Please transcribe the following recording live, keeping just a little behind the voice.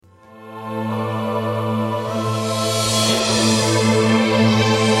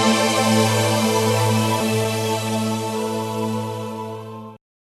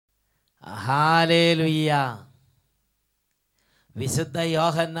വിശുദ്ധ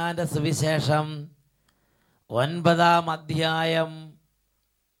യോഹന്നാന്റെ സുവിശേഷം 9-ാം അധ്യായം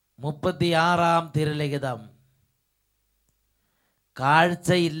 36-ാം തിരുലിഖിതം.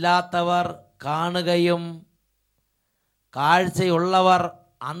 കാഴ്ചയില്ലാത്തവർ കാണുകയും കാഴ്ചയുള്ളവർ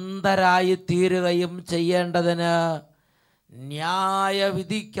അന്ധരായി തീരുകയും ചെയ്യേണ്ടതിന്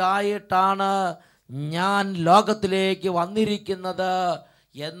ന്യായവിധിക്കായിട്ടാണ് ഞാൻ ലോകത്തിലേക്ക് വന്നിരിക്കുന്നത്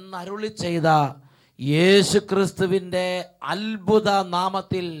എന്നരുളി ചെയ്ത യേശുക്രിസ്തുവിൻ്റെ അത്ഭുത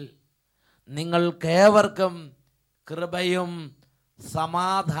നാമത്തിൽ നിങ്ങൾക്കേവർക്കും കൃപയും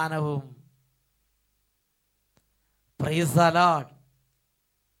സമാധാനവും. Praise the Lord.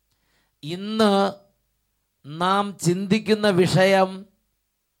 ഇന്ന് നാം ചിന്തിക്കുന്ന വിഷയം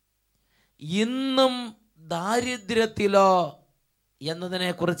ഇന്നും ദാരിദ്ര്യത്തിലോ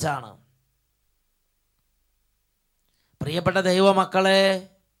എന്നതിനെ കുറിച്ചാണ്. പ്രിയപ്പെട്ട ദൈവമക്കളെ,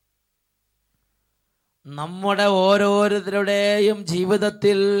 നമ്മുടെ ഓരോരുത്തരുടെയും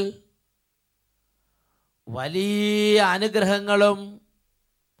ജീവിതത്തിൽ വലിയ അനുഗ്രഹങ്ങളും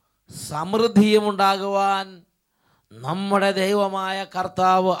സമൃദ്ധിയും ഉണ്ടാകുവാൻ നമ്മുടെ ദൈവമായ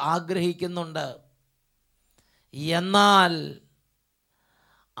കർത്താവ് ആഗ്രഹിക്കുന്നുണ്ട്. എന്നാൽ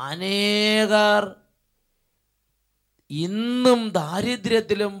അനേകർ ഇന്നും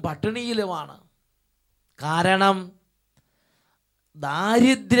ദാരിദ്ര്യത്തിലും പട്ടിണിയിലുമാണ്. കാരണം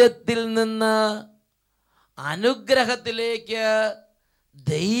ദാരിദ്ര്യത്തിൽ നിന്ന് അനുഗ്രഹത്തിലേക്ക്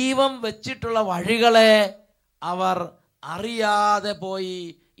ദൈവം വെച്ചിട്ടുള്ള വഴികളെ അവർ അറിയാതെ പോയി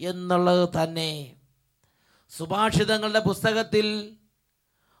എന്നുള്ളത് തന്നെ. സുഭാഷിതങ്ങളുടെ പുസ്തകത്തിൽ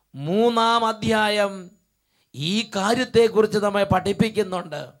 3-ാം അധ്യായം ഈ കാര്യത്തെക്കുറിച്ച് നമ്മെ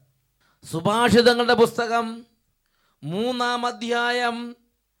പഠിപ്പിക്കുന്നുണ്ട്. സുഭാഷിതങ്ങളുടെ പുസ്തകം 3-ാം അധ്യായം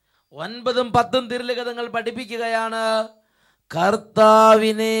 9-10 തിരുലിഖിതങ്ങൾ പഠിപ്പിക്കുകയാണ്.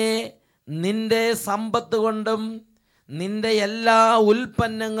 കർത്താവിനെ നിന്റെ സമ്പത്ത് കൊണ്ടും നിന്റെ എല്ലാ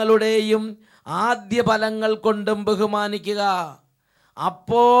ഉൽപ്പന്നങ്ങളുടെയും ആദ്യ ഫലങ്ങൾ കൊണ്ടും ബഹുമാനിക്കുക.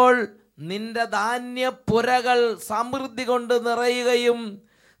 അപ്പോൾ നിന്റെ ധാന്യപ്പുരകൾ സമൃദ്ധി കൊണ്ട് നിറയുകയും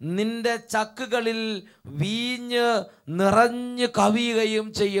നിന്റെ ചക്കുകളിൽ വീഞ്ഞ് നിറഞ്ഞു കവിയുകയും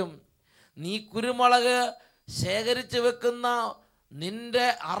ചെയ്യും. നീ കുരുമുളക് ശേഖരിച്ചു വെക്കുന്ന നിന്റെ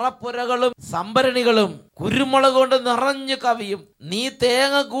അറപ്പുരകളും സംഭരണികളും കുരുമുളക് കൊണ്ട് നിറഞ്ഞു കവിയും. നീ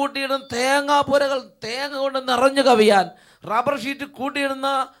തേങ്ങ കൂട്ടിയിടുന്ന തേങ്ങാപ്പുരകൾ തേങ്ങ കൊണ്ട് നിറഞ്ഞു കവിയാൻ, റബ്ബർ ഷീറ്റ് കൂട്ടിയിടുന്ന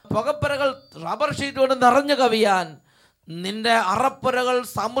പുകപ്പുരകൾ റബ്ബർ ഷീറ്റ് കൊണ്ട് നിറഞ്ഞു കവിയാൻ, നിന്റെ അറപ്പുരകൾ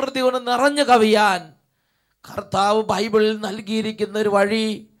സമൃദ്ധി കൊണ്ട് നിറഞ്ഞു കവിയാൻ കർത്താവ് ബൈബിളിൽ നൽകിയിരിക്കുന്ന ഒരു വഴി.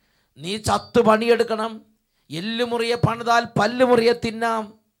 നീ ചത്തു പണിയെടുക്കണം. എല്ലുമുറിയെ പണിതാൽ പല്ലുമുറിയെ തിന്നാം.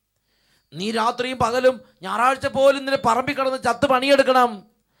 നീ രാത്രിയും പകലും ഞായറാഴ്ച പോലും നിന്റെ പറമ്പിൽ കിടന്ന് ചത്ത് പണിയെടുക്കണം.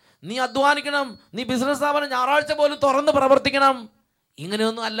 നീ അധ്വാനിക്കണം. നീ ബിസിനസ് സ്ഥാപനം ഞായറാഴ്ച പോലും തുറന്ന് പ്രവർത്തിക്കണം.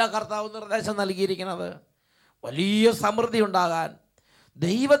 ഇങ്ങനെയൊന്നും അല്ല കർത്താവ് നിർദ്ദേശം നൽകിയിരിക്കുന്നത്. വലിയ സമൃദ്ധി ഉണ്ടാകാൻ,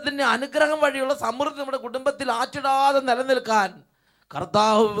 ദൈവത്തിൻ്റെ അനുഗ്രഹം വഴിയുള്ള സമൃദ്ധി നമ്മുടെ കുടുംബത്തിൽ ആറ്റിടാതെ നിലനിൽക്കാൻ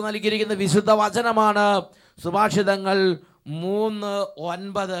കർത്താവ് നൽകിയിരിക്കുന്ന വിശുദ്ധ വചനമാണ് സുഭാഷിതങ്ങൾ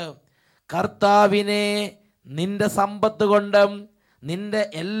 3:9. കർത്താവിനെ നിന്റെ സമ്പത്ത് കൊണ്ടും നിന്റെ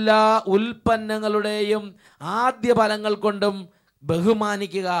എല്ലാ ഉൽപ്പന്നങ്ങളുടെയും ആദ്യ ഫലങ്ങൾ കൊണ്ടും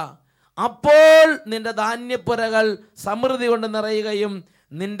ബഹുമാനിക്കുക. അപ്പോൾ നിന്റെ ധാന്യപ്പുരകൾ സമൃദ്ധി കൊണ്ട് നിറയുകയും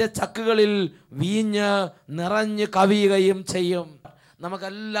നിന്റെ ചക്കുകളിൽ വീഞ്ഞ് നിറഞ്ഞു കവിയുകയും ചെയ്യും.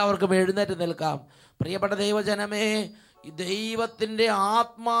 നമുക്കെല്ലാവർക്കും എഴുന്നേറ്റ് നിൽക്കാം. പ്രിയപ്പെട്ട ദൈവജനമേ, ദൈവത്തിൻ്റെ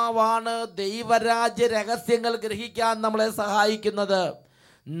ആത്മാവാണ് ദൈവരാജ്യ രഹസ്യങ്ങൾ ഗ്രഹിക്കാൻ നമ്മളെ സഹായിക്കുന്നത്.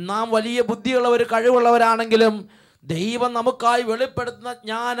 നാം വലിയ ബുദ്ധിയുള്ളവർ, കഴിവുള്ളവരാണെങ്കിലും ദൈവം നമുക്കായി വെളിപ്പെടുത്തുന്ന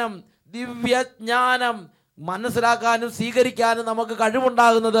ജ്ഞാനം, ദിവ്യജ്ഞാനം മനസ്സിലാക്കാനും സ്വീകരിക്കാനും നമുക്ക്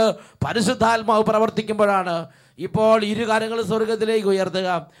കഴിവുണ്ടാകുന്നത് പരിശുദ്ധാത്മാവ് പ്രവർത്തിക്കുമ്പോഴാണ്. ഇപ്പോൾ ഇരു കാര്യങ്ങളും സ്വർഗത്തിലേക്ക് ഉയർത്തുക.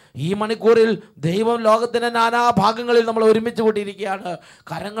 ഈ മണിക്കൂറിൽ ദൈവം ലോകത്തിൻ്റെ നാനാഭാഗങ്ങളിൽ നമ്മൾ ഒരുമിച്ച് കൂട്ടിയിരിക്കുകയാണ്.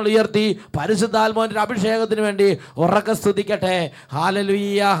 കരങ്ങൾ ഉയർത്തി പരിശുദ്ധാത്മാവിൻ്റെ അഭിഷേകത്തിന് വേണ്ടി ഉറക്കെ സ്തുതിക്കട്ടെ.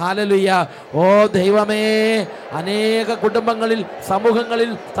 Hallelujah, hallelujah. ഓ ദൈവമേ, അനേക കുടുംബങ്ങളിൽ, സമൂഹങ്ങളിൽ,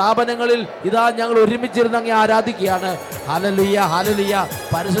 സ്ഥാപനങ്ങളിൽ ഇതാ ഞങ്ങൾ ഒരുമിച്ചിരുന്ന് അങ്ങ് ആരാധിക്കുകയാണ്. Hallelujah, hallelujah.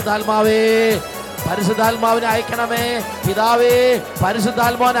 പരിശുദ്ധാത്മാവേ, പരിശുദ്ധാത്മാവിനെ അയക്കണമേ. പിതാവേ,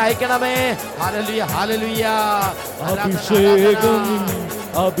 പരിശുദ്ധാത്മാവിനെ അയക്കണമേ. Hallelujah, hallelujah. അഭിഷേകം,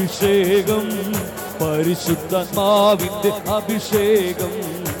 അഭിഷേകം, പരിശുദ്ധാത്മാവിന്റെ അഭിഷേകം,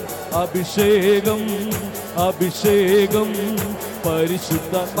 അഭിഷേകം, അഭിഷേകം,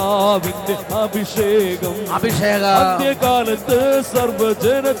 പരിശുദ്ധാത്മാവിന്റെ അഭിഷേകം. അഭിഷേകം അന്ത്യകാലത്ത്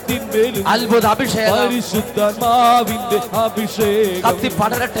സർവ്വജനത്തിന്മേലും അത്ഭുത അഭിഷേകം. പരിശുദ്ധാത്മാവിന്റെ അഭിഷേകം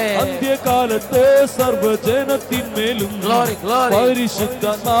കത്തിപ്പടരട്ടെ. അന്ത്യകാലത്ത് സർവ്വജനത്തിന്മേലും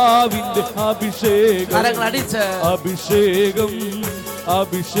പരിശുദ്ധാത്മാവിന്റെ അഭിഷേകം. കരങ്ങൾ അടിച്ച് അഭിഷേകം,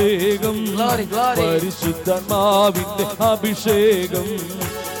 അഭിഷേകം Glory, glory. പരിശുദ്ധാത്മാവിന്റെ അഭിഷേകം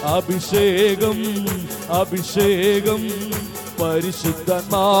അഭിഷേകം അഭിഷേകം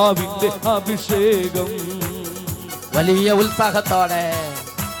പരിശുദ്ധാത്മാവിന്റെ അഭിഷേകം. വലിയ ഉത്സാഹത്തോടെ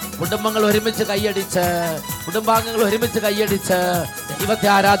കുടുംബങ്ങൾ ഒരുമിച്ച് കൈയടിച്ച്, കുടുംബാംഗങ്ങൾ ഒരുമിച്ച് കൈയടിച്ച് ദൈവത്തെ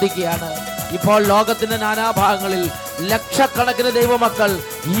ആരാധിക്കുകയാണ്. ഇപ്പോൾ ലോകത്തിന്റെ നാനാഭാഗങ്ങളിൽ ലക്ഷക്കണക്കിന് ദൈവമക്കൾ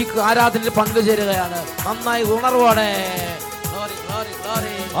ഈ ആരാധനയിൽ പങ്കുചേരുകയാണ്. നന്നായി ഉണർവോടെ. Glory, glory,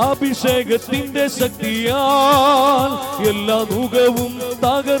 glory. അഭിഷേകത്തിന്റെ ശക്തിയാൽ എല്ലാ മുഖവും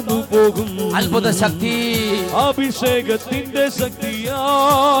തകർന്നു പോകും. അത്ഭുത ശക്തി. അഭിഷേകത്തിന്റെ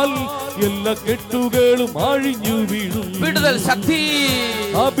ശക്തിയാൽ എല്ലാ കെട്ടുകളും അഴിഞ്ഞു വീഴും. വിടുതൽ ശക്തി.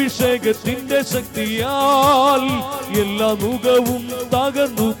 അഭിഷേകത്തിന്റെ ശക്തിയാൽ എല്ലാ മുഖവും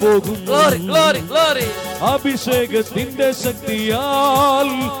തകർന്നു പോകും. Glory, glory, glory. അഭിഷേകത്തിന്റെ ശക്തിയാൽ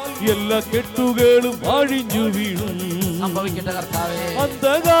എല്ലാ കെട്ടുകളും അഴിഞ്ഞു വീഴും. സംഭവിക്കട്ടെ കർത്താവേ.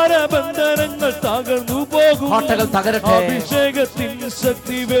 അന്ധകാര ബന്ധനങ്ങൾ തകർന്നു പോകും. കോട്ടകൾ തകരട്ടെ. അഭിഷേകത്തിൻ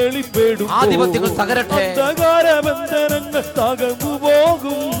ശക്തി വെളിപ്പെടും. ആധിപത്യങ്ങൾ തകരട്ടെ. അന്ധകാര ബന്ധനങ്ങൾ തകർന്നു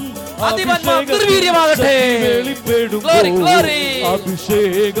പോകും. അതിവന്മാർ നിർവീര്യമാകട്ടെ. വെളിപ്പെടും. Glory, glory.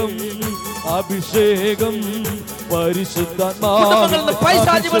 അഭിഷേകം അഭിഷേകം കുടുംബങ്ങളിൽ നിന്ന്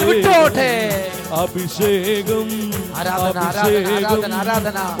പൈശാചികൾ വിട്ടുപോകട്ടെ. അഭിഷേകം ആരാധന, ആരാധന, ആരാധന,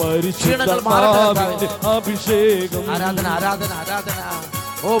 ആരാധന. ക്ഷീണങ്ങൾ മാറട്ടെ കർത്താവേ. അഭിഷേകം ആരാധന, ആരാധന, ആരാധന.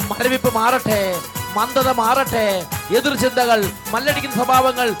 ഓ, മരവിപ്പ് മാറട്ടെ, മന്ദത മാറട്ടെ, എതിർചിന്തകൾ, മല്ലടിക്കുന്ന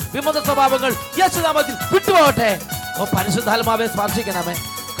സ്വഭാവങ്ങൾ, വിമത സ്വഭാവങ്ങൾ യേശുനാമത്തിൽ വിട്ടുപോകട്ടെ. ഓ, പരിശുദ്ധാത്മാവെ സ്പർശിക്കണമേ,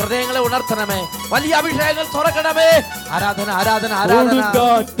 ഹൃദയങ്ങളെ ഉണർത്തണമേ, വലിയ അഭിഷേകങ്ങൾ തുറക്കണമേ. ആരാധന, ആരാധന, ആരാധന.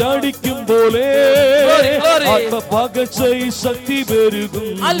 കാറ്റടിക്കും പോലെ Glory, glory. ആത്മപകർച്ച ശക്തി പെരുകും.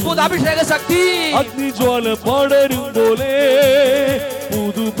 അത്ഭുത അഭിഷേക ശക്തി. അഗ്നിജ്വാല പടരും പോലെ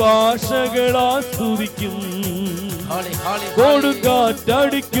പുതുഭാഷകളാ സ്തുതിക്കും. Holy, holy, holy.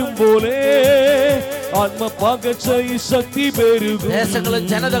 കൊടുങ്കാറ്റടിക്കും പോലെ ആത്മപകർച്ച ശക്തി പെരുകും. ദേശങ്ങളും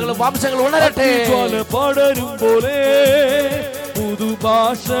ജനതകളും വംശങ്ങളും ഉണരട്ടെ. അഗ്നിജ്വാല പടരും പോലെ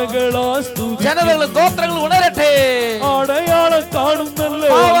പുതുഭാഷകളാ സ്തുതിക്കും. ജനതകളും ഗോത്രങ്ങളും ഉണരട്ടെ. അടയാളം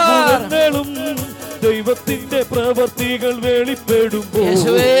കാണുന്നല്ലോ അത്ഭുതങ്ങളും ദൈവത്തിന്റെ പ്രവർത്തികൾ വെളിപ്പെടുമ്പോൾ.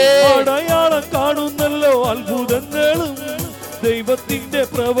 യേശുവേ. അടയാളം കാണുന്നല്ലോ അത്ഭുതങ്ങളും ദൈവത്തിന്റെ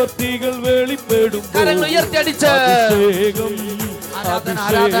പ്രവർത്തികൾ വെളിപ്പെടുമ്പോൾ. കരങ്ങൾ ഉയർത്തിയടിച്ച് അഭിഷേകം ആരാധന,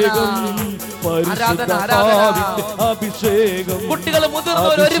 അഭിഷേകം ആരാധന, പരിശുദ്ധാത്മാവിന്റെ അഭിഷേകം. കുട്ടികളും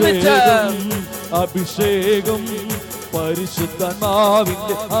മുതിർന്നവരും ഒരുമിച്ച് അഭിഷേകം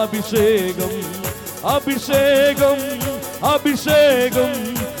പരിശുദ്ധാത്മാവിന്റെ അഭിഷേകം അഭിഷേകം അഭിഷേകം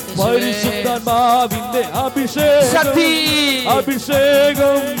പരിശുദ്ധാത്മാവിന്റെ അഭിഷേകം ശക്തി.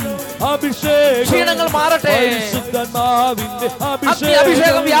 അഭിഷേകം അഭിഷേകം ക്ഷീണങ്ങൾ മാറട്ടെ. പരിശുദ്ധാത്മാവിന്റെ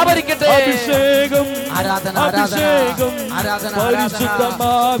അഭിഷേകം വ്യാപരിക്കട്ടെ. അഭിഷേകം ആരാധന, ആരാധന, അഭിഷേകം ആരാധന,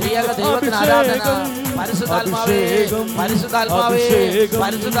 പരിശുദ്ധാത്മാവിന്റെ ദൈവത്തിന് ആരാധന. അഭിഷേകം പരിശുദ്ധാത്മാവേ, അഭിഷേകം പരിശുദ്ധാത്മാവേ, അഭിഷേകം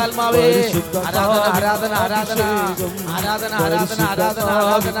പരിശുദ്ധാത്മാവേ. ആരാധന, ആരാധന, ആരാധന, ആരാധന, ആരാധന, ആരാധന,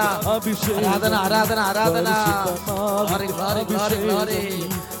 ആരാധന, ആരാധന, ആരാധന, ആരാധന. Glory, glory, glory, glory.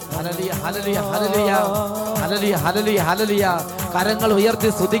 Hallelujah, hallelujah, hallelujah, hallelujah, hallelujah, hallelujah. കരങ്ങൾ ഉയർത്തി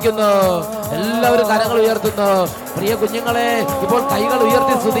സ്തുതിക്കുന്നു. എല്ലാവരും കരങ്ങൾ ഉയർത്തുന്നു. പ്രിയ കുഞ്ഞുങ്ങളെ, ഇപ്പോൾ കൈകൾ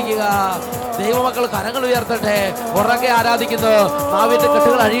ഉയർത്തി സ്തുതിക്കുക. ദൈവമക്കൾ കരങ്ങൾ ഉയർത്തട്ടെ. ഉറക്കെ ആരാധിക്കുന്നു. നാവിന്റെ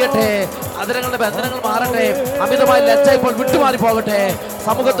കെട്ടുകൾ അഴിയട്ടെ. അതിരങ്ങളുടെ ബന്ധനങ്ങൾ മാറട്ടെ. അമിതമായ ലജ്ജ ഇപ്പോൾ വിട്ടുമാറി പോകട്ടെ.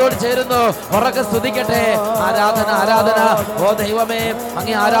 സമൂഹത്തോട് ചേരുന്നു. ഉറക്കെ സ്തുതിക്കട്ടെ. ആരാധന, ആരാധന. ഓ ദൈവമേ,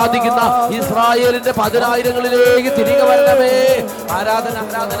 അങ്ങേ ആരാധിക്കുന്ന ഇസ്രായേലിന്റെ 10,000ങ്ങളിലേക്ക് തിരികെ വരണമേ. ആരാധന,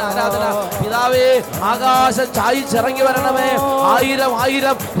 ആരാധന, ആരാധന. പിതാവേ, ആകാശം ചായിച്ചിറങ്ങി വരണമേ.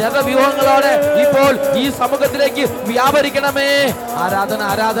 1000 രഥവ്യൂഹങ്ങളോടെ ഇപ്പോൾ ഈ സമൂഹത്തിലേക്ക് വ്യാപരിക്കണമേ. ആരാധന,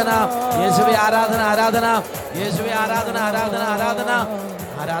 ആരാധന. യേശുവേ ആരാധന, ആരാധന. യേശുവേ ആരാധന, ആരാധന, ആരാധന.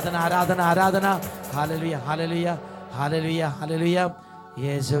 ആരാധന, ആരാധന, ആരാധന. Hallelujah, hallelujah, hallelujah, hallelujah.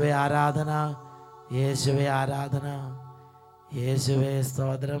 യേശുവേ ആരാധന, യേശുവേ ആരാധന, യേശുവേ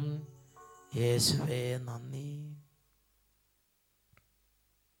സ്തോത്രം, യേശുവേ നന്ദി.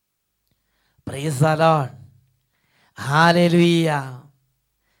 Praise the lord. ഹല്ലേലൂയ.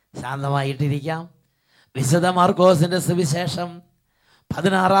 ശാന്തമായിട്ടിരിക്കാം. വിശുദ്ധ മാർക്കോസിന്റെ സുവിശേഷം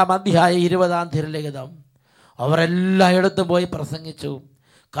 16-ാം അധ്യായം 20-ാം തിരുലിഖിതം. അവരെല്ലായിടത്തും പോയി പ്രസംഗിച്ചു.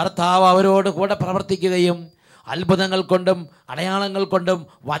 കർത്താവ് അവരോട് കൂടെ പ്രവർത്തിക്കുകയും അത്ഭുതങ്ങൾ കൊണ്ടും അടയാളങ്ങൾ കൊണ്ടും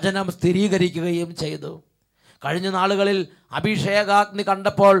വചനം സ്ഥിരീകരിക്കുകയും ചെയ്തു. കഴിഞ്ഞ നാളുകളിൽ അഭിഷേകാഗ്നി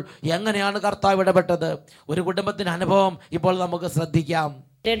കണ്ടപ്പോൾ എങ്ങനെയാണ് കർത്താവ് ഇടപെട്ടത്? ഒരു കുടുംബത്തിൻ്റെ അനുഭവം ഇപ്പോൾ നമുക്ക് ശ്രദ്ധിക്കാം.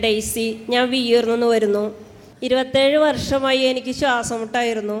 ഡെയ്സി, ഞാൻ വിയ്യൂർന്ന് വരുന്നു. 27 വർഷമായി എനിക്ക്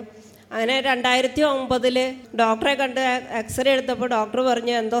ശ്വാസമുട്ടായിരുന്നു. അങ്ങനെ 2009 ഡോക്ടറെ കണ്ട് എക്സ്റേ എടുത്തപ്പോൾ ഡോക്ടർ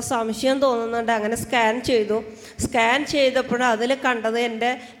പറഞ്ഞു എന്തോ സംശയം തോന്നുന്നുണ്ട്. അങ്ങനെ സ്കാൻ ചെയ്തു. സ്കാൻ ചെയ്തപ്പോൾ അതിൽ കണ്ടത്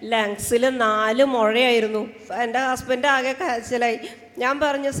എൻ്റെ ലങ്സിൽ 4 മുഴയായിരുന്നു. എൻ്റെ ഹസ്ബൻഡ് ആകെ കരച്ചിലായി. ഞാൻ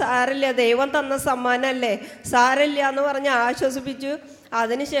പറഞ്ഞു സാരില്ല, ദൈവം തന്ന സമ്മാനമല്ലേ, സാരില്ല എന്ന് പറഞ്ഞ് ആശ്വസിപ്പിച്ചു.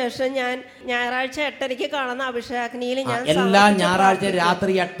 അതിനുശേഷം ഞാൻ ഞായറാഴ്ച 8:30 കാണുന്ന അഭിഷേകാഗ്നിയിൽ ഞാൻ എല്ലാ ഞായറാഴ്ച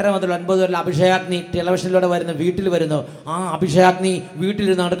രാത്രി 8:30 മുതൽ 9 വരെ അഭിഷേകാഗ്നി ടെലിവിഷനിലൂടെ വരുന്നു, വീട്ടിൽ വരുന്നു. ആ അഭിഷേകാഗ്നി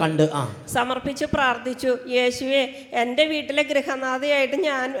വീട്ടിലിരുന്നാണ് കണ്ട് സമർപ്പിച്ച് പ്രാർത്ഥിച്ചു. യേശുവേ, എൻ്റെ വീട്ടിലെ ഗൃഹനാഥയായിട്ട്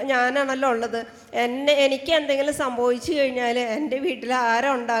ഞാനാണല്ലോ ഉള്ളത്. എനിക്ക് എന്തെങ്കിലും സംഭവിച്ചു കഴിഞ്ഞാൽ എൻ്റെ വീട്ടിൽ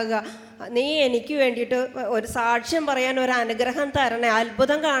ആരാ ഉണ്ടാകുക? നീ എനിക്ക് വേണ്ടിയിട്ട് ഒരു സാക്ഷ്യം പറയാൻ ഒരു അനുഗ്രഹം തരണേ,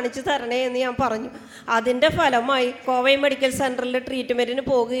 അത്ഭുതം കാണിച്ചു തരണേ എന്ന് ഞാൻ പറഞ്ഞു. അതിൻ്റെ ഫലമായി കോവൈ മെഡിക്കൽ സെൻറ്ററിൽ ട്രീറ്റ്മെൻറ്റിന്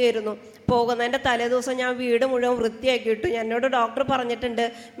പോകുകയായിരുന്നു. പോകുന്നതിൻ്റെ തലേദിവസം ഞാൻ വീട് മുഴുവൻ വൃത്തിയാക്കിയിട്ടു. എന്നോട് ഡോക്ടർ പറഞ്ഞിട്ടുണ്ട്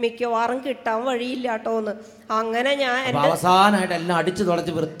മിക്കവാറും കിട്ടാൻ വഴിയില്ല കേട്ടോ എന്ന്. അങ്ങനെ അവസാനമായിട്ട് എല്ലാം അടിച്ചു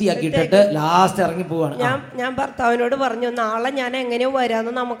തുടച്ച് വൃത്തിയാക്കിയിട്ട് ലാസ്റ്റ് ഇറങ്ങി പോവാണ്. ഞാൻ ഭർത്താവിനോട് പറഞ്ഞു നാളെ ഞാൻ എങ്ങനെയോ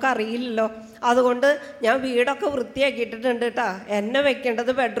വരാമെന്ന് നമുക്കറിയില്ലല്ലോ, അതുകൊണ്ട് ഞാൻ വീടൊക്കെ വൃത്തിയാക്കിയിട്ടുണ്ട് കേട്ടാ. എന്നെ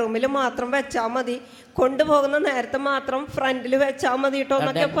വെക്കേണ്ടത് ബെഡ്റൂമിൽ മാത്രം വെച്ചാൽ മതി, കൊണ്ടുപോകുന്ന നേരത്തെ മാത്രം ഫ്രണ്ടിൽ വെച്ചാൽ മതി കേട്ടോ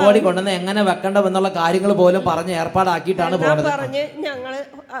എന്നൊക്കെ കൊണ്ടുവന്ന് എങ്ങനെ വെക്കണ്ടെന്നുള്ള കാര്യങ്ങൾ പോലും പറഞ്ഞ് ഏർപ്പാടാക്കിയിട്ടാണ് പറഞ്ഞ് ഞങ്ങൾ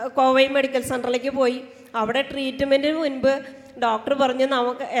കോവൈ മെഡിക്കൽ സെന്ററിലേക്ക് പോയി. അവിടെ ട്രീറ്റ്മെന്റിന് മുൻപ് ഡോക്ടർ പറഞ്ഞു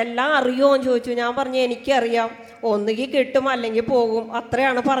നമുക്ക് എല്ലാം അറിയുമോ എന്ന് ചോദിച്ചു. ഞാൻ പറഞ്ഞു എനിക്കറിയാം, ഒന്നുകിൽ കിട്ടും അല്ലെങ്കിൽ പോകും,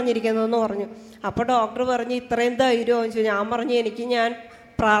 അത്രയാണ് പറഞ്ഞിരിക്കുന്നതെന്ന് പറഞ്ഞു. അപ്പോൾ ഡോക്ടർ പറഞ്ഞു ഇത്രയും ധൈര്യമോ എന്ന് ചോദിച്ചു. ഞാൻ പറഞ്ഞു ഞാൻ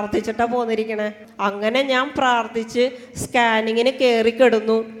പ്രാർത്ഥിച്ചിട്ടാണ് പോന്നിരിക്കണേ. അങ്ങനെ ഞാൻ പ്രാർത്ഥിച്ച് സ്കാനിങ്ങിന് കയറി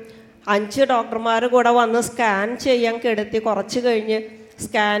കിടന്നു. 5 ഡോക്ടർമാർ കൂടെ വന്ന് സ്കാൻ ചെയ്യാൻ കിടത്തി. കുറച്ച് കഴിഞ്ഞ്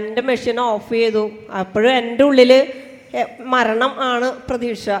സ്കാനിൻ്റെ മെഷീൻ ഓഫ് ചെയ്തു. അപ്പോഴും എൻ്റെ ഉള്ളിൽ മരണം ആണ്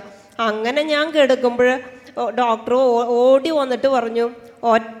പ്രതീക്ഷ. അങ്ങനെ ഞാൻ കിടക്കുമ്പോൾ ഡോക്ടർ ഓടി വന്നിട്ട് പറഞ്ഞു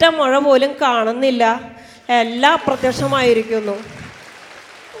ഒറ്റ മുഴ പോലും കാണുന്നില്ല, എല്ലാം അപ്രത്യക്ഷമായിരിക്കുന്നു.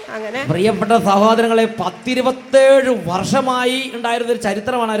 അങ്ങനെ പ്രിയപ്പെട്ട സഹോദരങ്ങളെ, 10-27 വർഷമായി ഉണ്ടായിരുന്ന ഒരു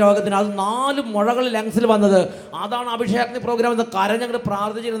ചരിത്രമാണ് ആ രോഗത്തിന്. അത് 4 മുഴകൾ ലങ്സിൽ വന്നത്. അതാണ് അഭിഷേകാഗ്നി പ്രോഗ്രാം എന്ന് കരഞ്ഞങ്ങോട്ട്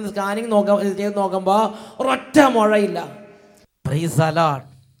പ്രാർത്ഥിച്ചിരുന്ന സ്കാനിങ് ചെയ്ത് നോക്കുമ്പോൾ ഒരൊറ്റ മുഴയില്ല. Praise the lord,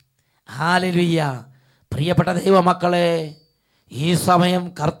 hallelujah. പ്രിയപ്പെട്ട ദൈവമക്കളെ, ഈ സമയം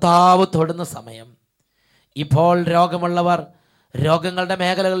കർത്താവ് തൊടുന്ന സമയം. ഇപ്പോൾ രോഗമുള്ളവർ രോഗങ്ങളുടെ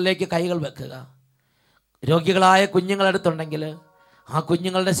മേഖലകളിലേക്ക് കൈകൾ വെക്കുക. രോഗികളായ കുഞ്ഞുങ്ങളടുത്തുണ്ടെങ്കിൽ ആ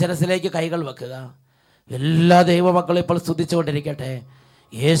കുഞ്ഞുങ്ങളുടെ ശിരസിലേക്ക് കൈകൾ വെക്കുക. എല്ലാ ദൈവമക്കളും ഇപ്പോൾ സ്തുതിച്ചുകൊണ്ടിരിക്കട്ടെ.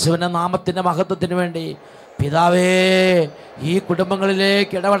 യേശുവിൻ്റെ നാമത്തിൻ്റെ മഹത്വത്തിന് വേണ്ടി പിതാവേ, ഈ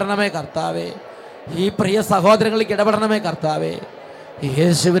കുടുംബങ്ങളിലേക്ക് ഇടപെടണമേ കർത്താവേ. ഈ പ്രിയ സഹോദരങ്ങളിലേക്ക് ഇടപെടണമേ കർത്താവേ.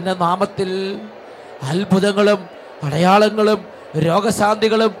 യേശുവിൻ്റെ നാമത്തിൽ അത്ഭുതങ്ങളും അടയാളങ്ങളും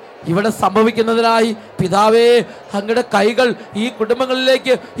രോഗശാന്തികളും ഇവിടെ സംഭവിക്കുന്നതിനായി പിതാവേ, അങ്ങയുടെ കൈകൾ ഈ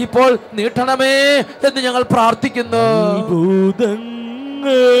കുടുംബങ്ങളിലേക്ക് ഇപ്പോൾ നീട്ടണമേ എന്ന് ഞങ്ങൾ പ്രാർത്ഥിക്കുന്നു. അത്ഭുതങ്ങളും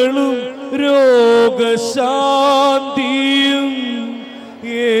രോഗശാന്തിയും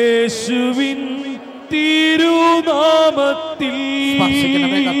യേശുവിൻ തിരുനാമത്തിൽ.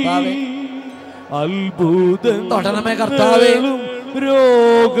 അത്ഭുതങ്ങളും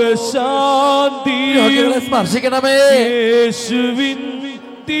രോഗശാന്തിയും സ്പർശിക്കണമേ യേശുവിൻ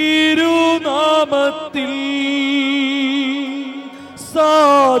തിരുനാമത്തിൽ.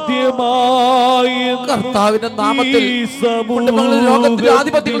 സാധ്യമായ കർത്താവിന്റെ നാമത്തിൽ രോഗത്തിന്റെ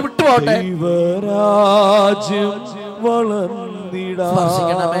ആധിപത്യങ്ങൾ വിട്ടുപോട്ടെ. ദൈവരാജ്യം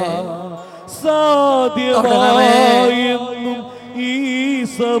വളർന്നിടണമേ. സാധ്യമായെന്നും ഈ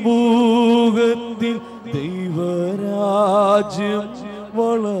സമൂഹത്തിൽ ദൈവരാജ്യം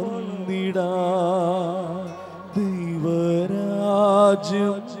വളർന്നിടാ.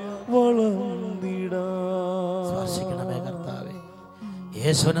 ദൈവരാജ്യം വളർന്നിടാ. സ്പർശിക്കണമേ കർത്താവേ.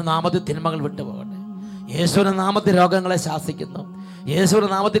 യേശുവിന്റെ നാമത്തിൽ തിന്മകൾ വിട്ടുപോകട്ടെ. യേശുവിന്റെ നാമത്തിൽ രോഗങ്ങളെ ശാസിക്കുന്നു. യേശുവിന്റെ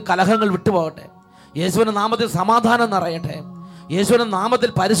നാമത്തിൽ കലഹങ്ങൾ വിട്ടുപോകട്ടെ. യേശുവിന്റെ നാമത്തിൽ സമാധാനം നിറയട്ടെ. യേശുവിന്റെ നാമത്തിൽ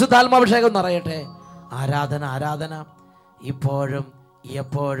പരിശുദ്ധാത്മാഭിഷേകം നിറയട്ടെ. ആരാധന ആരാധന ഇപ്പോഴും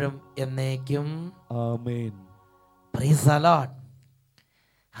എപ്പോഴും എന്നേക്കും. ആമേൻ. Price the lord,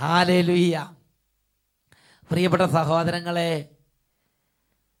 hallelujah. പ്രിയപ്പെട്ട സഹോദരങ്ങളെ,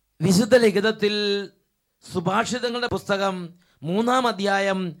 വിശുദ്ധ ലിഖിതത്തിൽ സുഭാഷിതങ്ങളുടെ പുസ്തകം 3-ാം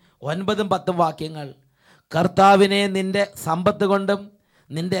അധ്യായം 9-10 വാക്യങ്ങൾ. കർത്താവിനെ നിന്റെ സമ്പത്ത് കൊണ്ടും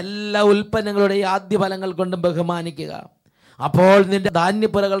നിന്റെ എല്ലാ ഉൽപ്പന്നങ്ങളുടെയും ആദ്യ ഫലങ്ങൾ കൊണ്ടും ബഹുമാനിക്കുക. അപ്പോൾ നിന്റെ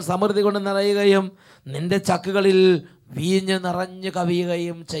ധാന്യപ്പുരകൾ സമൃദ്ധി കൊണ്ട് നിറയുകയും നിന്റെ ചക്കുകളിൽ വീഞ്ഞ് നിറഞ്ഞു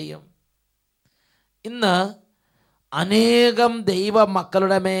കവിയുകയും ചെയ്യും. ഇന്ന് അനേകം ദൈവ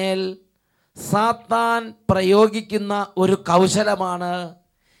മക്കളുടെ മേൽ സാത്താൻ പ്രയോഗിക്കുന്ന ഒരു കൗശലമാണ്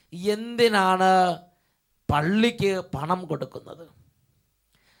എന്തിനാണ് പള്ളിക്ക് പണം കൊടുക്കുന്നത്,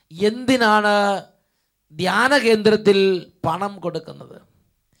 എന്തിനാണ് ധ്യാന കേന്ദ്രത്തിൽ പണം കൊടുക്കുന്നത്,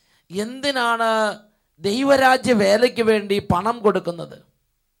 എന്തിനാണ് ദൈവരാജ്യ വേലയ്ക്ക് വേണ്ടി പണം കൊടുക്കുന്നത്?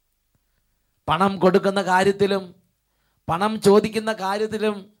 പണം കൊടുക്കുന്ന കാര്യത്തിലും പണം ചോദിക്കുന്ന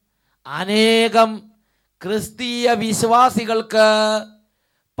കാര്യത്തിലും അനേകം ക്രിസ്തീയ വിശ്വാസികൾക്ക്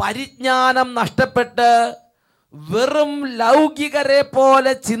പരിജ്ഞാനം നഷ്ടപ്പെട്ട് വെറും ലൗകികരെ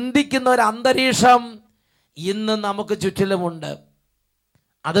പോലെ ചിന്തിക്കുന്ന ഒരു അന്തരീക്ഷം ഇന്ന് നമുക്ക് ചുറ്റിലുമുണ്ട്.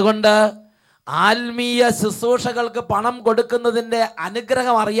 അതുകൊണ്ട് ആത്മീയ ശുശ്രൂഷകൾക്ക് പണം കൊടുക്കുന്നതിൻ്റെ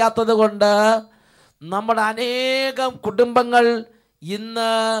അനുഗ്രഹം അറിയാത്തത് കൊണ്ട് നമ്മുടെ അനേകം കുടുംബങ്ങൾ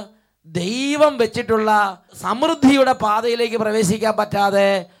ഇന്ന് ദൈവം വെച്ചിട്ടുള്ള സമൃദ്ധിയുടെ പാതയിലേക്ക് പ്രവേശിക്കാൻ പറ്റാതെ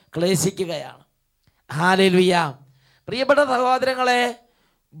ക്ലേശിക്കുകയാണ്. ഹല്ലേലൂയ. പ്രിയപ്പെട്ട സഹോദരങ്ങളെ,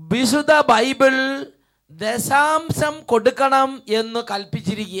 വിശുദ്ധ ബൈബിൾ ദശാംശം കൊടുക്കണം എന്ന്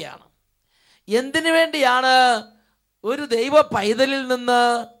കൽപ്പിച്ചിരിക്കുകയാണ്. എന്തിനു വേണ്ടിയാണ്? ഒരു ദൈവ പൈതലിൽ നിന്ന്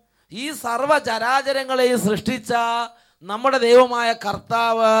ഈ സർവചരാചരങ്ങളെയും സൃഷ്ടിച്ച നമ്മുടെ ദൈവമായ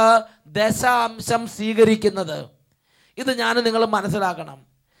കർത്താവ് ദശാംശം സ്വീകരിക്കുന്നത്. ഇത് ഞാൻ നിങ്ങൾ മനസ്സിലാക്കണം.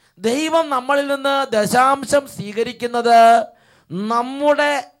 ദൈവം നമ്മളിൽ നിന്ന് ദശാംശം സ്വീകരിക്കുന്നത്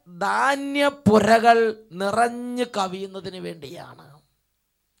നമ്മുടെ ധാന്യപ്പുരകൾ നിറഞ്ഞു കവിയുന്നതിന് വേണ്ടിയാണ്.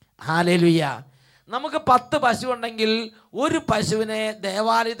 ഹല്ലേലൂയ. നമുക്ക് 10 പശു ഉണ്ടെങ്കിൽ ഒരു പശുവിനെ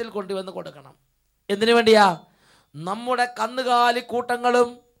ദേവാലയത്തിൽ കൊണ്ടുവന്ന് കൊടുക്കണം. എന്തിനു വേണ്ടിയാ? നമ്മുടെ കന്നുകാലി കൂട്ടങ്ങളും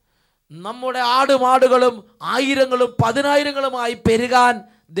നമ്മുടെ ആടുമാടുകളും ആയിരങ്ങളും പതിനായിരങ്ങളുമായി പെരുകാൻ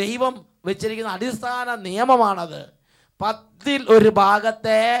ദൈവം വെച്ചിരിക്കുന്ന അടിസ്ഥാന നിയമമാണത്. 10ൽ 1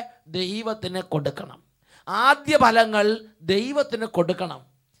 ഭാഗത്തെ ദൈവത്തിന് കൊടുക്കണം. ആദ്യ ഫലങ്ങൾ ദൈവത്തിന് കൊടുക്കണം.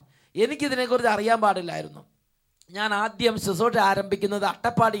 എനിക്കിതിനെക്കുറിച്ച് അറിയാൻ പാടില്ലായിരുന്നു. ഞാൻ ആദ്യം ശുശ്രൂഷ ആരംഭിക്കുന്നത്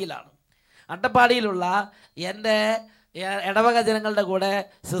അട്ടപ്പാടിയിലാണ്. അട്ടപ്പാടിയിലുള്ള എൻ്റെ ഇടവക ജനങ്ങളുടെ കൂടെ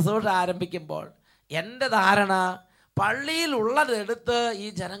ശുശ്രൂഷ ആരംഭിക്കുമ്പോൾ എൻ്റെ ധാരണ പള്ളിയിലുള്ളതെടുത്ത് ഈ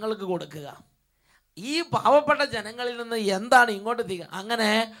ജനങ്ങൾക്ക് കൊടുക്കുക, ഈ പാവപ്പെട്ട ജനങ്ങളിൽ നിന്ന് എന്താണ് ഇങ്ങോട്ട് അങ്ങനെ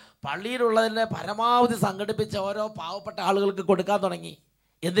പള്ളിയിലുള്ളതിനെ പരമാവധി സംഘടിപ്പിച്ച് ഓരോ പാവപ്പെട്ട ആളുകൾക്ക് കൊടുക്കാൻ തുടങ്ങി.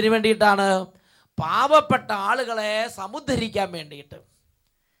 എന്തിനു വേണ്ടിയിട്ടാണ്? പാവപ്പെട്ട ആളുകളെ സമുദ്ധരിക്കാൻ വേണ്ടിയിട്ട്.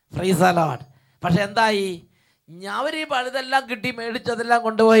 Price the Lord. പക്ഷെ എന്തായി? അവർ ഈ പഴുതെല്ലാം കിട്ടി മേടിച്ചതെല്ലാം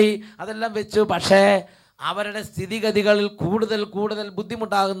കൊണ്ടുപോയി അതെല്ലാം വെച്ചു. പക്ഷേ അവരുടെ സ്ഥിതിഗതികളിൽ കൂടുതൽ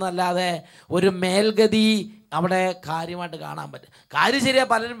ബുദ്ധിമുട്ടാകുന്നതല്ലാതെ ഒരു മേൽഗതി അവിടെ കാര്യമായിട്ട് കാണാൻ പറ്റും. കാര്യം ശരിയാ,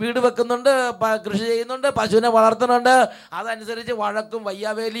 പലരും വീട് വെക്കുന്നുണ്ട്, കൃഷി ചെയ്യുന്നുണ്ട്, പശുവിനെ വളർത്തുന്നുണ്ട്. അതനുസരിച്ച് വഴക്കും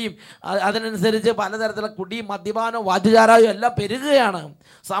വയ്യാവേലിയും അതിനനുസരിച്ച് പലതരത്തിലുള്ള കുടിയും മദ്യപാനവും വാദ്യചാരവും എല്ലാം പെരുകുകയാണ്.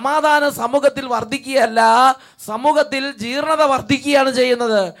 സമാധാനം സമൂഹത്തിൽ വർദ്ധിക്കുകയല്ല, സമൂഹത്തിൽ ജീർണത വർദ്ധിക്കുകയാണ്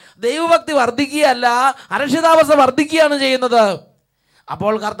ചെയ്യുന്നത്. ദൈവഭക്തി വർദ്ധിക്കുകയല്ല, അരക്ഷിതാവസ്ഥ വർദ്ധിക്കുകയാണ് ചെയ്യുന്നത്.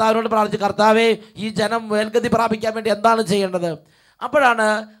 അപ്പോൾ കർത്താവിനോട് പ്രാർത്ഥിച്ചു, കർത്താവേ, ഈ ജനം മേൽഗതി പ്രാപിക്കാൻ വേണ്ടി എന്താണ് ചെയ്യേണ്ടത്? അപ്പോഴാണ്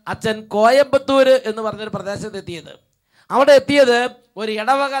അച്ഛൻ കോയമ്പത്തൂർ എന്ന് പറഞ്ഞൊരു പ്രദേശത്ത് എത്തിയത്. അവിടെ എത്തിയത് ഒരു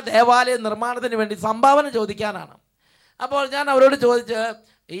ഇടവക ദേവാലയ നിർമ്മാണത്തിന് വേണ്ടി സംഭാവന ചോദിക്കാനാണ്. അപ്പോൾ ഞാൻ അവരോട് ചോദിച്ച്,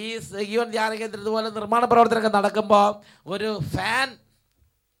 ഈ ജീവൻ ധ്യാന കേന്ദ്രം ഇതുപോലെ നിർമ്മാണ പ്രവർത്തനമൊക്കെ നടക്കുമ്പോൾ ഒരു ഫാൻ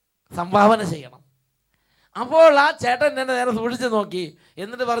സംഭാവന ചെയ്യണം. അപ്പോൾ ആ ചേട്ടൻ എന്നെ നേരെ സൂക്ഷിച്ച് നോക്കി,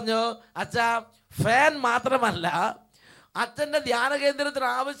 എന്നിട്ട് പറഞ്ഞു, അച്ഛാ, ഫാൻ മാത്രമല്ല, അച്ഛൻ്റെ ധ്യാന കേന്ദ്രത്തിന്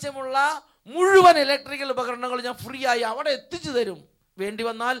ആവശ്യമുള്ള മുഴുവൻ ഇലക്ട്രിക്കൽ ഉപകരണങ്ങളും ഞാൻ ഫ്രീ ആയി അവിടെ എത്തിച്ചു തരും, വേണ്ടി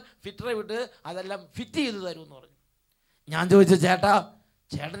വന്നാൽ ഫിറ്ററെ വിട്ട് അതെല്ലാം ഫിറ്റ് ചെയ്ത് തരും എന്ന് പറഞ്ഞു. ഞാൻ ചോദിച്ചു,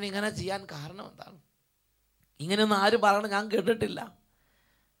 ചേട്ടൻ ഇങ്ങനെ ചെയ്യാൻ കാരണം എന്താണ്? ഇങ്ങനെയൊന്നും ആരും പറയണം ഞാൻ കേട്ടിട്ടില്ല.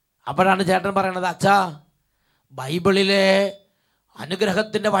 അപ്പോഴാണ് ചേട്ടൻ പറയണത്, അച്ഛാ, ബൈബിളിലെ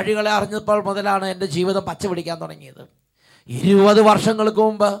അനുഗ്രഹത്തിൻ്റെ വഴികളെ അറിഞ്ഞപ്പോൾ മുതലാണ് എൻ്റെ ജീവിതം പച്ച പിടിക്കാൻ തുടങ്ങിയത്. 20 വർഷങ്ങൾക്ക്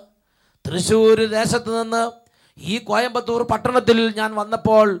മുമ്പ് തൃശ്ശൂർ ദേശത്ത് നിന്ന് ഈ കോയമ്പത്തൂർ പട്ടണത്തിൽ ഞാൻ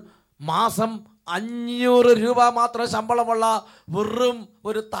വന്നപ്പോൾ മാസം 500 രൂപ മാത്രം ശമ്പളമുള്ള വെറും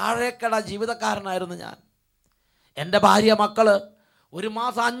ഒരു താഴേക്കട ജീവിതക്കാരനായിരുന്നു ഞാൻ. എൻ്റെ ഭാര്യ, മക്കള് ഒരു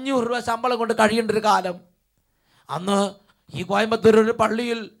മാസം 500 രൂപ ശമ്പളം കൊണ്ട് കഴിയേണ്ട ഒരു കാലം. അന്ന് ഈ കോയമ്പത്തൂർ ഒരു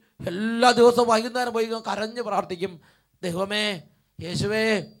പള്ളിയിൽ എല്ലാ ദിവസവും വൈകുന്നേരം പോയി കരഞ്ഞ് പ്രാർത്ഥിക്കും, ദൈവമേ, യേശുവേ,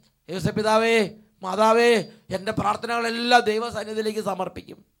 യേശുപിതാവേ, മാതാവേ, എൻ്റെ പ്രാർത്ഥനകളെല്ലാം ദൈവസന്നിധിയിലേക്ക്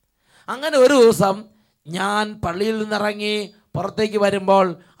സമർപ്പിക്കും. അങ്ങനെ ഒരു ദിവസം ഞാൻ പള്ളിയിൽ നിന്നിറങ്ങി പുറത്തേക്ക് വരുമ്പോൾ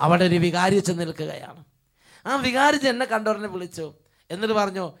അവിടെ ഒരു വികാരി ചെന്ന് നിൽക്കുകയാണ്. ആ വികാരി എന്നെ കണ്ടവരനെ വിളിച്ചു, എന്നിട്ട്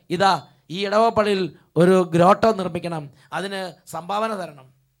പറഞ്ഞു, ഇതാ ഈ ഇടവപ്പള്ളിയിൽ ഒരു ഗ്രോട്ടോ നിർമ്മിക്കണം, അതിന് സംഭാവന തരണം.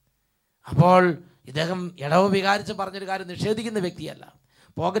 അപ്പോൾ ഇദ്ദേഹം ഇടവ വികാരിച്ച് പറഞ്ഞൊരു കാര്യം നിഷേധിക്കുന്ന വ്യക്തിയല്ല.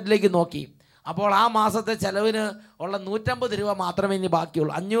 പോക്കറ്റിലേക്ക് നോക്കി. അപ്പോൾ ആ മാസത്തെ ചെലവിന് ഉള്ള 150 രൂപ മാത്രമേ ഇനി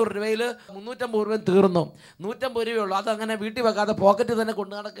ബാക്കിയുള്ളൂ. 500 രൂപയിൽ 350 രൂപ തീർന്നു. 150 രൂപയുള്ളൂ. അതങ്ങനെ വീട്ടിൽ വെക്കാതെ പോക്കറ്റിൽ തന്നെ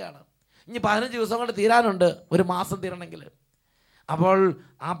കൊണ്ടു നടക്കുകയാണ്. ഇനി 15 ദിവസം കൊണ്ട് തീരാനുണ്ട്, ഒരു മാസം തീരണമെങ്കിൽ. അപ്പോൾ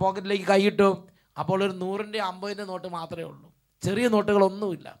ആ പോക്കറ്റിലേക്ക് കൈയിട്ടു. അപ്പോൾ ഒരു 100-ൻ്റെ 50-ൻ്റെ നോട്ട് മാത്രമേ ഉള്ളൂ, ചെറിയ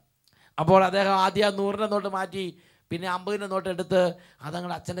നോട്ടുകളൊന്നുമില്ല. അപ്പോൾ അദ്ദേഹം ആദ്യം ആ 100-ൻ്റെ നോട്ട് മാറ്റി, പിന്നെ 50-ൻ്റെ നോട്ട് എടുത്ത്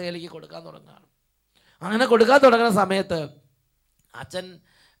അതങ്ങളുടെ അച്ഛൻ്റെ കയ്യിലേക്ക് കൊടുക്കാൻ തുടങ്ങുകയാണ്. അങ്ങനെ കൊടുക്കാൻ തുടങ്ങുന്ന സമയത്ത് അച്ഛൻ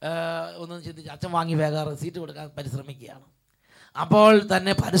ഒന്നും ചിന്തിച്ച് അച്ഛൻ വാങ്ങി വേഗം റെസീറ്റ് കൊടുക്കാൻ പരിശ്രമിക്കുകയാണ്. അപ്പോൾ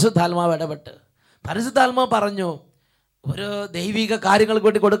തന്നെ പരിശുദ്ധാത്മാവ് ഇടപെട്ട് പരിശുദ്ധാത്മാവ് പറഞ്ഞു, ഒരു ദൈവിക കാര്യങ്ങൾക്ക്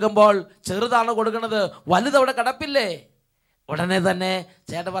വേണ്ടി കൊടുക്കുമ്പോൾ ചെറുതാണ് കൊടുക്കുന്നത്, വലുതവിടെ കിടപ്പില്ലേ? ഉടനെ തന്നെ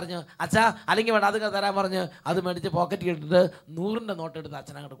ചേട്ടൻ പറഞ്ഞു, അച്ഛാ അല്ലെങ്കിൽ വേണ്ട അത് തരാൻ പറഞ്ഞ് അത് മേടിച്ച് പോക്കറ്റ് ഇട്ടിട്ട് 100 നോട്ടെടുത്ത്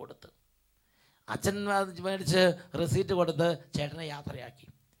അച്ഛനങ്ങോട്ട് കൊടുത്ത്, അച്ഛൻ മേടിച്ച് റെസീറ്റ് കൊടുത്ത് ചേട്ടനെ യാത്രയാക്കി.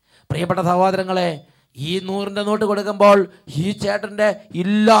 പ്രിയപ്പെട്ട സഹോദരങ്ങളെ, ഈ 100 നോട്ട് കൊടുക്കുമ്പോൾ ഈ ചേട്ടൻ്റെ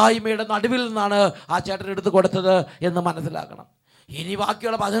ഇല്ലായ്മയുടെ നടുവിൽ നിന്നാണ് ആ ചേട്ടൻ എടുത്ത് കൊടുത്തത് എന്ന് മനസ്സിലാക്കണം. ഇനി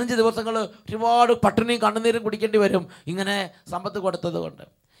ബാക്കിയുള്ള 15 ദിവസങ്ങൾ ഒരുപാട് പട്ടിണിയും കണ്ണുനീരും കുടിക്കേണ്ടി വരും ഇങ്ങനെ സമ്പത്ത് കൊടുത്തത് കൊണ്ട്.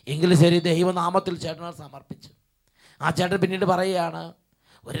 എങ്കിലും ശരി, ദൈവനാമത്തിൽ ചേട്ടനെ സമർപ്പിച്ചു. ആ ചേട്ടൻ പിന്നീട് പറയുകയാണ്,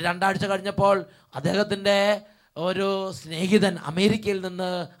 ഒരു 2 ആഴ്ച കഴിഞ്ഞപ്പോൾ അദ്ദേഹത്തിൻ്റെ ഒരു സ്നേഹിതൻ അമേരിക്കയിൽ നിന്ന്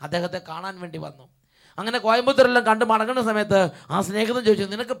അദ്ദേഹത്തെ കാണാൻ വേണ്ടി വന്നു. അങ്ങനെ കോയമ്പത്തൂരെല്ലാം കണ്ട് മടങ്ങുന്ന സമയത്ത് ആ സ്നേഹിതൻ ചോദിച്ചു,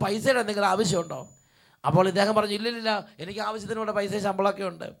 നിനക്ക് പൈസയുടെ എന്തെങ്കിലും ആവശ്യമുണ്ടോ? അപ്പോൾ ഇദ്ദേഹം പറഞ്ഞു, ഇല്ലില്ല, എനിക്ക് ആവശ്യത്തിനൂടെ പൈസ ശമ്പളമൊക്കെ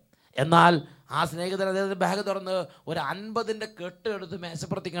ഉണ്ട്. എന്നാൽ ആ സ്നേഹിതൻ അദ്ദേഹത്തിൻ്റെ ബാഗ് തുറന്ന് ഒരു 50ൻ്റെ കെട്ട് എടുത്ത്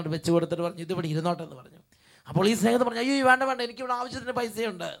മേശപ്പുറത്തേക്ക് കണ്ട് വെച്ച് കൊടുത്തിട്ട് പറഞ്ഞു, ഇതിവിടെ ഇരുന്നോട്ടെന്ന് പറഞ്ഞു. അപ്പോൾ ഈ സ്നേഹിതൻ പറഞ്ഞു, അയ്യോ വേണ്ട വേണ്ട, എനിക്കിവിടെ ആവശ്യത്തിന്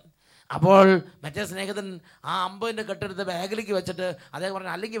പൈസയുണ്ട്. അപ്പോൾ മറ്റേ സ്നേഹിതൻ ആ 50ൻ്റെ കെട്ടെടുത്ത് ബാഗിലേക്ക് വെച്ചിട്ട് അദ്ദേഹം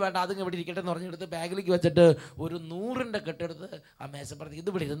പറഞ്ഞു, അല്ലെങ്കിൽ വേണ്ട, അതിങ്ങ് ഇവിടെ ഇരിക്കട്ടെ എന്ന് പറഞ്ഞെടുത്ത് ബാഗിലേക്ക് വെച്ചിട്ട് ഒരു 100ൻ്റെ കെട്ടെടുത്ത് ആ മേശപ്പുറത്തേക്ക് ഇത്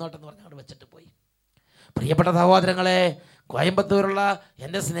ഇവിടെ ഇരുന്നോട്ടെന്ന് പറഞ്ഞ് അവിടെ വെച്ചിട്ട് പോയി. പ്രിയപ്പെട്ട സഹോദരങ്ങളെ, കോയമ്പത്തൂരുള്ള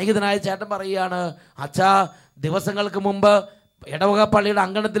എൻ്റെ സ്നേഹിതനായ ചേട്ടൻ പറയുകയാണ്, അച്ഛാ, ദിവസങ്ങൾക്ക് മുമ്പ് ഇടവക പള്ളിയുടെ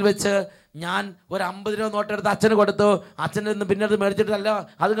അങ്കണത്തിൽ വെച്ച് ഞാൻ ഒരു 50 രൂപ നോട്ടെടുത്ത് അച്ഛന് കൊടുത്തു. അച്ഛൻ്റെ നിന്ന് പിന്നെ അത് മേടിച്ചിട്ടല്ല,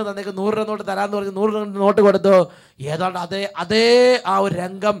 അതിന് തന്നേക്ക് 100 രൂപ നോട്ട് തരാമെന്ന് പറഞ്ഞ് 100 നോട്ട് കൊടുത്തു. ഏതാണ്ട് അതേ ആ ഒരു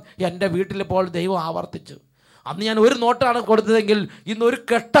രംഗം എൻ്റെ വീട്ടിലിപ്പോൾ ദൈവം ആവർത്തിച്ചു. അന്ന് ഞാൻ ഒരു നോട്ടാണ് കൊടുത്തതെങ്കിൽ ഇന്ന് ഒരു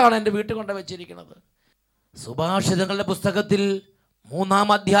കെട്ടാണ് എൻ്റെ വീട്ടിൽ കൊണ്ട് വെച്ചിരിക്കുന്നത്. സുഭാഷിതങ്ങളുടെ പുസ്തകത്തിൽ 3-ാം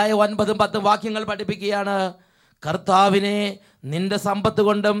അധ്യായം 9-10 വാക്യങ്ങൾ പഠിപ്പിക്കുകയാണ്, കർത്താവിനെ നിന്റെ സമ്പത്ത്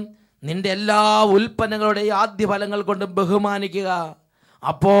കൊണ്ടും നിന്റെ എല്ലാ ഉൽപ്പന്നങ്ങളുടെയും ആദ്യ ഫലങ്ങൾ കൊണ്ടും ബഹുമാനിക്കുക.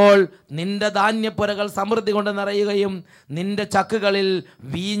 അപ്പോൾ നിന്റെ ധാന്യപ്പുരകൾ സമൃദ്ധി കൊണ്ട് നിറയുകയും നിന്റെ ചക്കുകളിൽ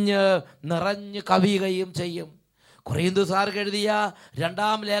വീഞ്ഞ് നിറഞ്ഞു കവിയുകയും ചെയ്യും. കൊറിന്തോസുകാർക്ക് എഴുതിയ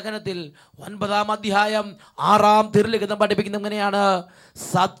 2-ാം ലേഖനത്തിൽ 9-ാം അധ്യായം 6-ാം തിരുലിഖിതം പഠിപ്പിക്കുന്ന ഇങ്ങനെയാണ്,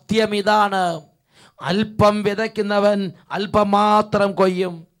 സത്യം ഇതാണ്, അല്പം വിതയ്ക്കുന്നവൻ അല്പം മാത്രം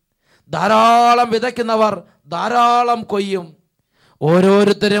കൊയ്യും, ധാരാളം വിതയ്ക്കുന്നവർ ധാരാളം കൊയ്യും.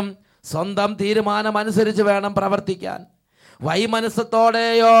 ഓരോരുത്തരും സ്വന്തം തീരുമാനം അനുസരിച്ച് വേണം പ്രവർത്തിക്കാൻ.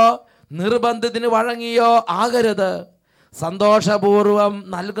 വൈമനസ്സത്തോടെയോ നിർബന്ധത്തിന് വഴങ്ങിയോ ആകരുത്. സന്തോഷപൂർവം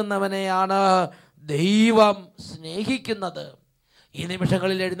നൽകുന്നവനെയാണ് ദൈവം സ്നേഹിക്കുന്നത്. ഈ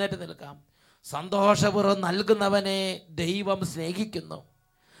നിമിഷങ്ങളിൽ എഴുന്നേറ്റ് നിൽക്കാം. സന്തോഷപൂർവ്വം നൽകുന്നവനെ ദൈവം സ്നേഹിക്കുന്നു.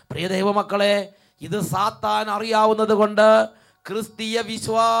 പ്രിയ ദൈവമക്കളെ, ഇത് സാത്താൻ അറിയാവുന്നത് കൊണ്ട് ക്രിസ്തീയ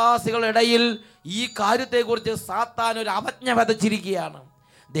വിശ്വാസികളിടയിൽ ഈ കാര്യത്തെക്കുറിച്ച് സാത്താൻ ഒരു അവജ്ഞ വിതച്ചിരിക്കുകയാണ്.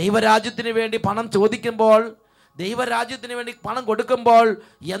 ദൈവരാജ്യത്തിന് വേണ്ടി പണം ചോദിക്കുമ്പോൾ, ദൈവരാജ്യത്തിന് വേണ്ടി പണം കൊടുക്കുമ്പോൾ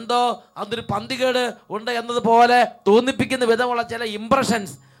എന്തോ അതൊരു പന്തികേട് ഉണ്ട് എന്നതുപോലെ തോന്നിപ്പിക്കുന്ന വിധമുള്ള ചില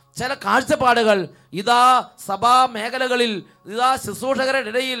ഇംപ്രഷൻസ്, ചില കാഴ്ചപ്പാടുകൾ ഇതാ സഭാ മേഖലകളിൽ, ഇതാ ശുശ്രൂഷകരുടെ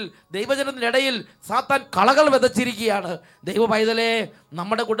ഇടയിൽ, ദൈവജനത്തിൻ്റെ ഇടയിൽ സാത്താൻ കളകൾ വിതച്ചിരിക്കുകയാണ്. ദൈവ പൈതലേ,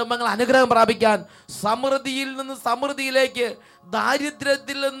 നമ്മുടെ കുടുംബങ്ങൾ അനുഗ്രഹം പ്രാപിക്കാൻ, സമൃദ്ധിയിൽ നിന്ന് സമൃദ്ധിയിലേക്ക്,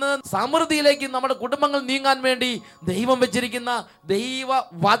 ദാരിദ്ര്യത്തിൽ നിന്ന് സമൃദ്ധിയിലേക്ക് നമ്മുടെ കുടുംബങ്ങൾ നീങ്ങാൻ വേണ്ടി ദൈവം വെച്ചിരിക്കുന്ന ദൈവ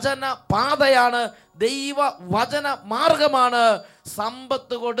വചന പാതയാണ്, ദൈവ വചന മാർഗമാണ്.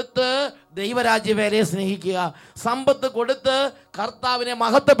 സമ്പത്ത് കൊടുത്ത് ദൈവരാജ്യവേലയെ സ്നേഹിക്കുക, സമ്പത്ത് കൊടുത്ത് കർത്താവിനെ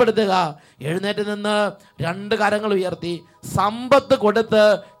മഹത്വപ്പെടുത്തുക. എഴുന്നേറ്റ് നിന്ന് 2 കരങ്ങൾ ഉയർത്തി സമ്പത്ത് കൊടുത്ത്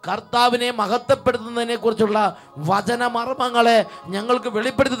കർത്താവിനെ മഹത്വപ്പെടുത്തുന്നതിനെ കുറിച്ചുള്ള വചന മർമ്മങ്ങളെ ഞങ്ങൾക്ക്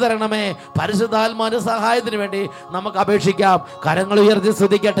വെളിപ്പെടുത്തി തരണമേ. പരിശുദ്ധാത്മാവിന്റെ സഹായത്തിന് വേണ്ടി നമുക്ക് അപേക്ഷിക്കാം. കരങ്ങൾ ഉയർത്തി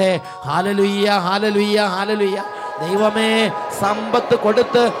സ്തുതിക്കട്ടെ. Hallelujah, hallelujah, hallelujah. ദൈവമേ, സമ്പത്ത്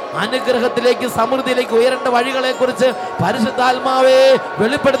കൊടുത്ത് അനുഗ്രഹത്തിലേക്ക്, സമൃദ്ധിയിലേക്ക് ഉയരേണ്ട വഴികളെ കുറിച്ച് പരിശുദ്ധാത്മാവേ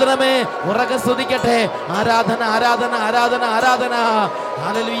വെളിപ്പെടുത്തണമേ. ഉറക്കെ സ്തുതിക്കട്ടെ. ആരാധന, ആരാധന, ആരാധന, ആരാധന.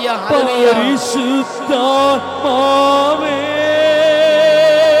 Hallelujah, hallelujah. പരിശുദ്ധാത്മാവേ,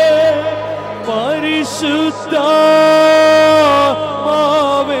 പരിശുദ്ധാത്മാവേ,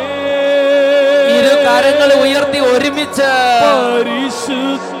 ഇരു കരങ്ങൾ ഉയർത്തി ഒരുമിച്ച്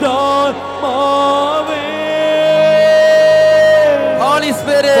പരിശുദ്ധാത്മാവേ, ഹോളി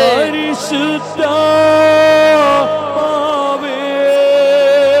സ്പിരിറ്റ്, പരിശുദ്ധാത്മാവേ,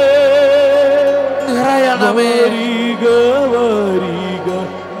 നിറയണമേ. വരിക വരിക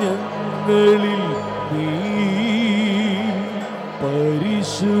ഞങ്ങളിൽ നീ,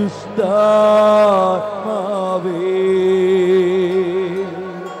 പരിശുദ്ധാത്മാവേ,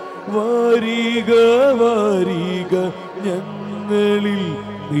 വരിക വരിക ഞങ്ങളിൽ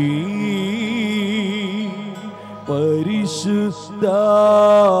നീ, പരിശുദ്ധാത്മാവേ,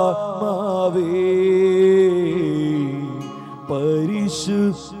 പരിശുദ്ധാത്മാവേ.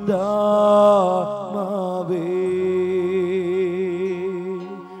 പരിശുദ്ധാത്മാവേ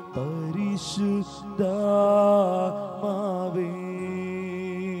പരിശുദ്ധാത്മാവേ.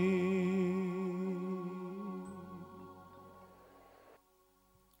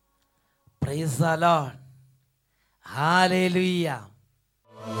 Praise the Lord. Hallelujah.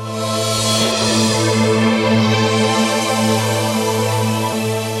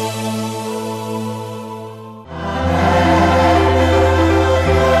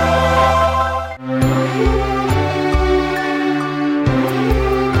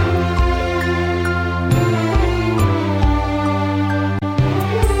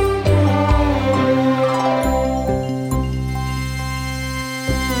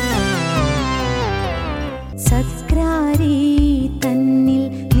 സത്ക്രാരി തന്നിൽ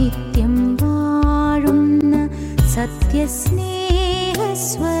നിത്യം വാഴുന്ന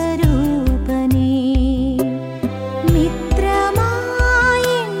സത്യസ്നേഹസ്വരൂപനേ,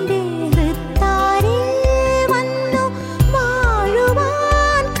 മിത്രമായെന്റെ ഹൃത്താരിൽ വന്നു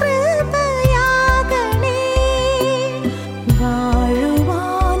വാഴുവാൻ കൃപയാകണേ,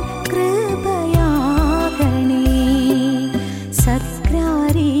 വാഴുവാൻ കൃപയാകണേ.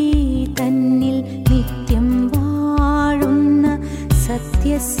 സത്ക്രാരി തന്നിൽ നിത്യം വാഴുന്ന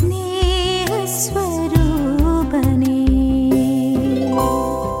സത്യസ്നേഹസ്വരൂപനേ.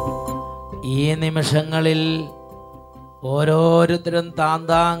 ഈ നിമിഷങ്ങളിൽ ഓരോരുത്തരും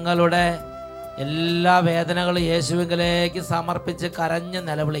താന്താങ്ങളുടെ എല്ലാ വേദനകളും യേശുവിലേക്ക് സമർപ്പിച്ച് കരഞ്ഞ്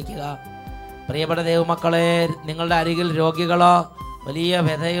നിലവിളിക്കുക. പ്രിയപ്പെട്ട ദൈവമക്കളെ, നിങ്ങളുടെ അരികിൽ രോഗികളോ വലിയ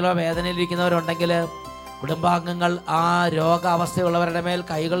വ്യഥയിലോ വേദനയിലിരിക്കുന്നവരുണ്ടെങ്കിൽ കുടുംബാംഗങ്ങൾ ആ രോഗാവസ്ഥയുള്ളവരുടെ മേൽ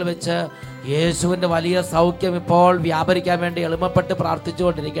കൈകൾ വെച്ച് യേശുവിൻ്റെ വലിയ സൗഖ്യം ഇപ്പോൾ വ്യാപരിക്കാൻ വേണ്ടി എളിമപ്പെട്ട്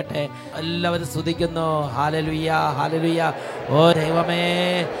പ്രാർത്ഥിച്ചുകൊണ്ടിരിക്കട്ടെ. എല്ലാവരും സ്തുതിക്കുന്നു. Hallelujah, hallelujah. ഓ ദൈവമേ,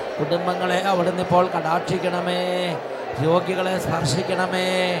 കുടുംബങ്ങളെ അവിടുന്ന് ഇപ്പോൾ കടാക്ഷിക്കണമേ, രോഗികളെ സ്പർശിക്കണമേ,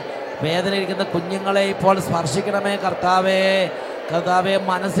 വേദനയിരിക്കുന്ന കുഞ്ഞുങ്ങളെ ഇപ്പോൾ സ്പർശിക്കണമേ കർത്താവേ. കർത്താവെ,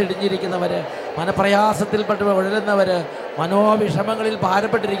 മനസ്സിടിഞ്ഞിരിക്കുന്നവർ, മനപ്രയാസത്തിൽപ്പെട്ട് ഉഴലുന്നവർ, മനോവിഷമങ്ങളിൽ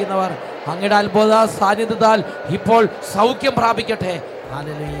ഭാരപ്പെട്ടിരിക്കുന്നവർ അങ്ങയുടെ അത്ഭുത സാന്നിധ്യത്താൽ ഇപ്പോൾ സൗഖ്യം പ്രാപിക്കട്ടെ.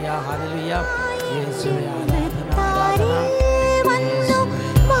 Hallelujah, hallelujah. യേശുവേ.